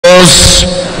was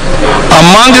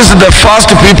amongst the first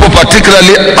people,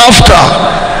 particularly after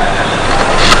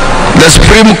the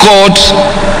Supreme Court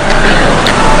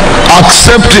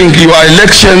accepting your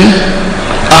election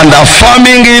and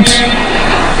affirming it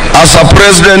as a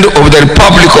president of the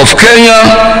Republic of Kenya.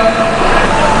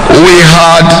 We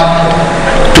had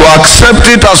to accept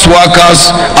it as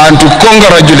workers and to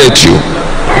congratulate you.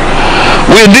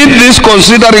 We did this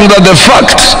considering that the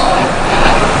fact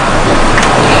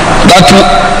that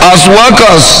as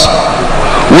workers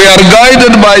we are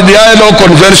guided by the ILO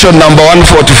Convention number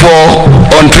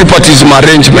 144 on tripartism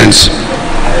arrangements.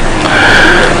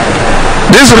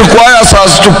 This requires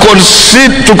us to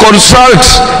consult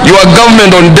your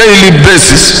government on daily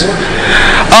basis,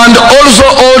 and also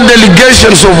all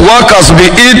delegations of workers, be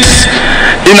it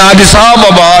in Addis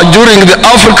Ababa during the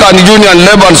African Union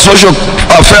Labour and Social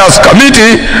Affairs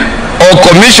Committee or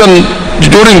Commission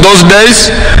during those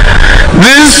days.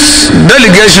 This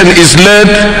delegation is led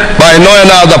by no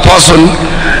other person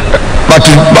but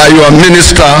by your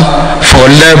Minister for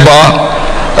Labour,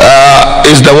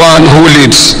 is the one who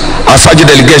leads such a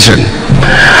delegation.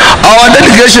 Our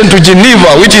delegation to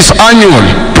Geneva, which is annual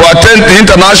to attend the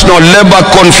International Labour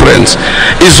Conference,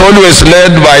 is always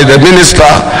led by the Minister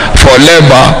for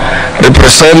Labour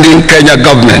representing Kenya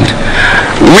government.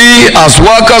 We as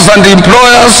workers and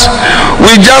employers,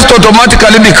 we just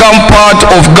automatically become part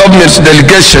of government's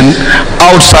delegation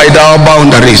outside our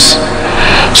boundaries.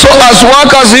 So as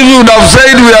workers, if you would have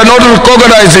said we are not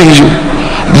recognizing you,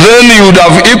 then you would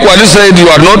have equally said you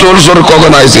are not also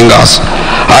recognizing us.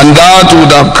 And that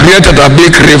would have created a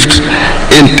big rift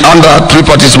under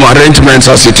tripartism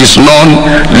arrangements as it is known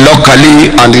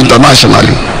locally and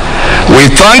internationally.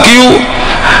 We thank you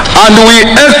and we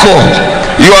echo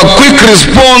your quick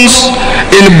response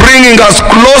in bringing us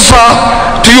closer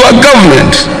to your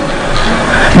government.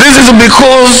 This is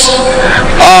because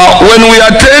when we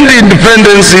attained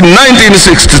independence in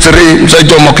 1963,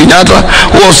 Kenyatta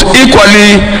was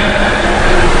equally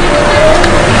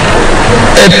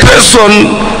a person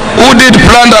who did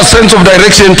plant a sense of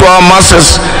direction to our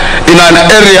masses in an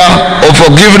area of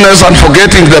forgiveness and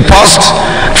forgetting the past,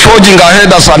 forging ahead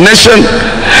as a nation.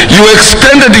 You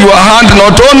extended your hand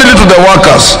not only to the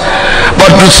workers,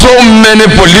 but to so many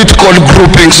political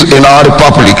groupings in our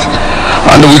republic.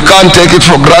 And we can't take it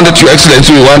for granted, Your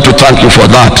Excellency. We want to thank you for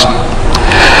that.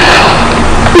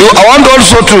 I want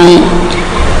also to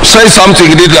say something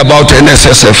little about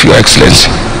NSSF, Your Excellency.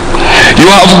 You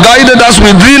have guided us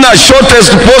within a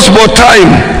shortest possible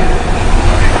time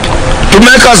to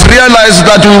make us realize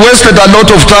that we wasted a lot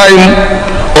of time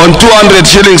on 200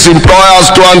 shillings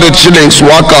employers, 200 shillings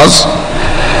workers,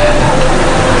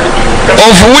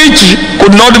 of which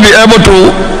could not be able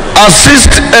to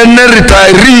assist any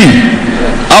retiree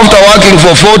after working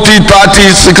for 40, 30,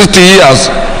 60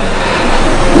 years.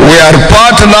 We are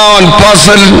part now and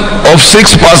parcel of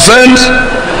 6%,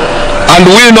 and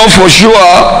we know for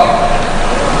sure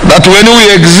that when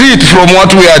we exit from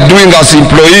what we are doing as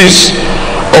employees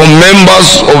or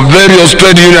members of various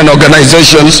trade union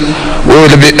organizations, we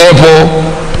will be able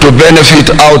to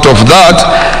benefit out of that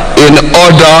in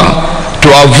order to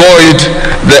avoid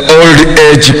the old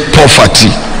age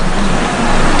poverty.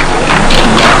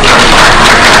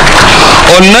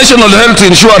 On National Health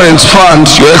Insurance Fund,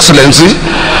 Your Excellency,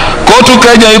 Kotu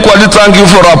Kenya equally thank you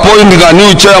for appointing a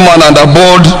new chairman and a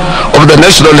board of the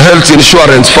National Health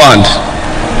Insurance Fund.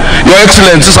 Your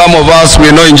Excellency, some of us,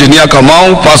 we know Engineer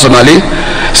Kamau personally.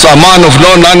 He's a man of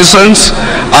no nonsense,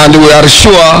 and we are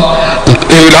sure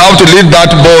he will have to lead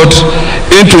that board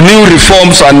into new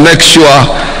reforms and make sure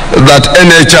that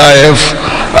NHIF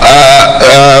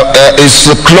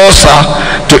is closer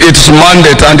to its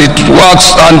mandate, and it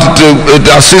works and it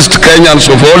assists Kenyans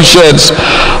of all shades,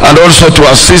 and also to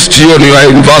assist you in your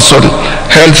universal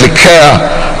health care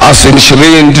as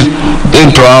enshrined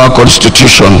into our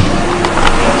constitution.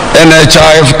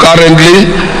 NHIF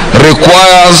currently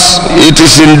requires, it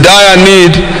is in dire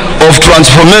need of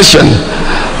transformation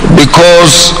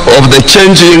because of the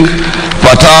changing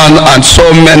pattern and so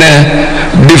many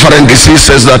different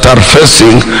diseases that are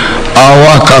facing our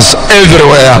workers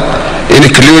everywhere,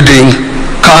 including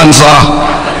cancer,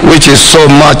 which is so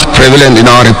much prevalent in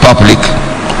our republic.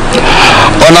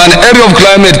 On an area of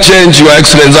climate change, Your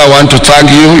Excellency, I want to thank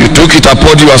you. You took it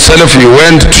upon yourself. You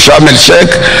went to Sharm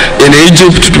el-Sheikh in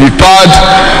Egypt to be part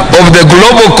of the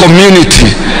global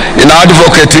community in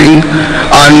advocating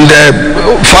and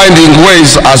finding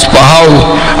ways as per how,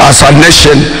 as a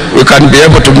nation, we can be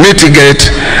able to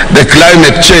mitigate the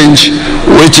climate change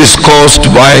which is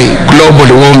caused by global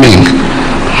warming.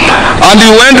 And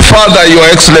you went further, Your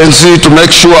Excellency, to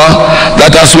make sure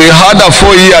that as we had a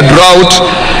 4-year drought,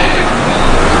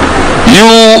 you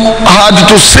had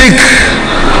to seek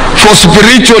for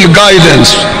spiritual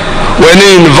guidance when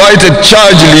you invited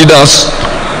church leaders,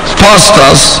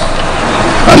 pastors,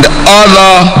 and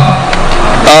other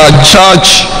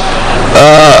church,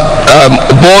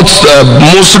 both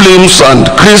Muslims and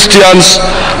Christians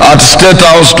at State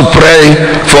House to pray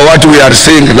for what we are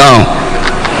seeing now.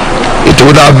 It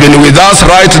would have been with us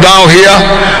right now here,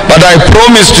 but I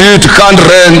promised you it can't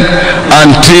rain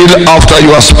until after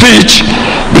your speech,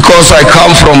 because I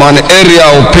come from an area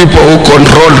of people who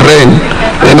control rain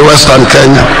in Western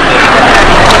Kenya.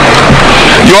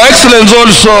 Your Excellency,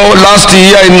 also last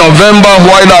year in November,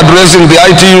 while addressing the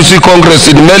ITUC Congress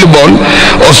in Melbourne,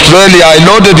 Australia, I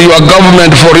lauded your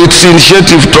government for its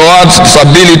initiative towards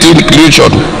disability inclusion.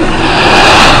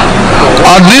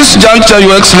 At this juncture,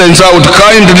 Your Excellency, I would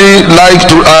kindly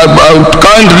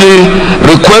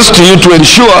request you to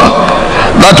ensure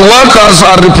that workers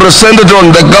are represented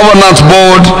on the governance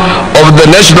board of the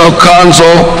National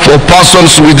Council for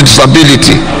Persons with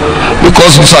Disability,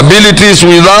 because disability is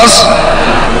with us,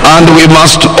 and we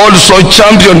must also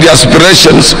champion the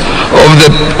aspirations of the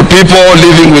people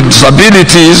living with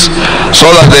disabilities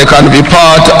so that they can be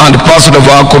part and parcel of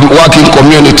our working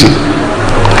community.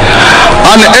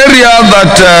 An area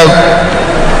that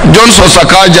Johnson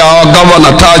Sakaja, our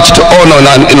governor, touched on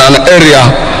in an area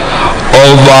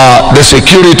of the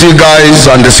security guys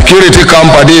and the security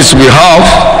companies we have.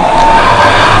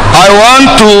 I want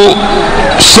to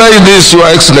say this, Your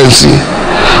Excellency.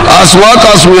 As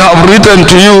workers, we have written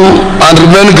to you and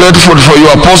remain grateful for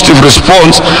your positive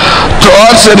response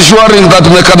towards ensuring that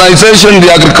mechanization in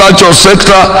the agricultural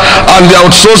sector and the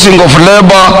outsourcing of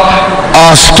labor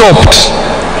are stopped.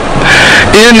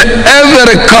 In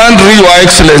every country, Your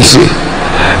Excellency,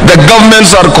 the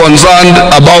governments are concerned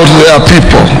about their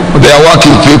people, their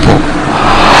working people.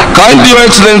 Kindly, Your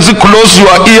Excellency, close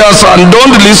your ears and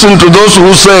don't listen to those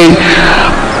who say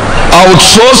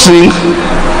outsourcing,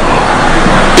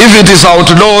 if it is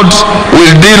outlawed,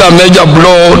 will deal a major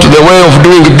blow to the way of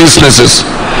doing businesses.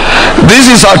 This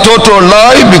is a total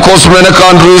lie, because many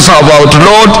countries have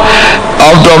outlawed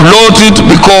it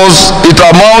because it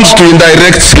amounts to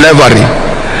indirect slavery.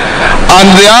 And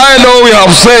the ILO, we have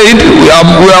said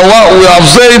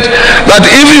that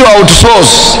if you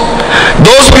outsource,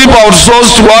 those people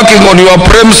outsourced working on your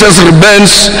premises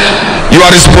remains your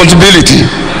responsibility,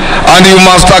 and you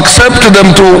must accept them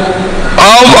to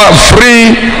have a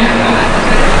free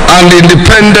and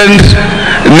independent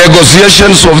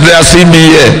negotiations of their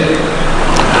CBA.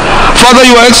 Further,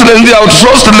 Your Excellency,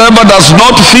 outsourced labor does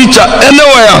not feature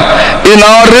anywhere in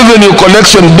our revenue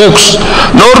collection books,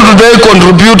 nor do they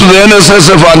contribute to the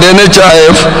NSSF and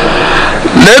NHIF.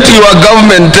 Let your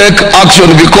government take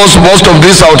action, because most of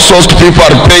these outsourced people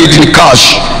are paid in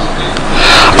cash.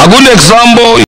 A good example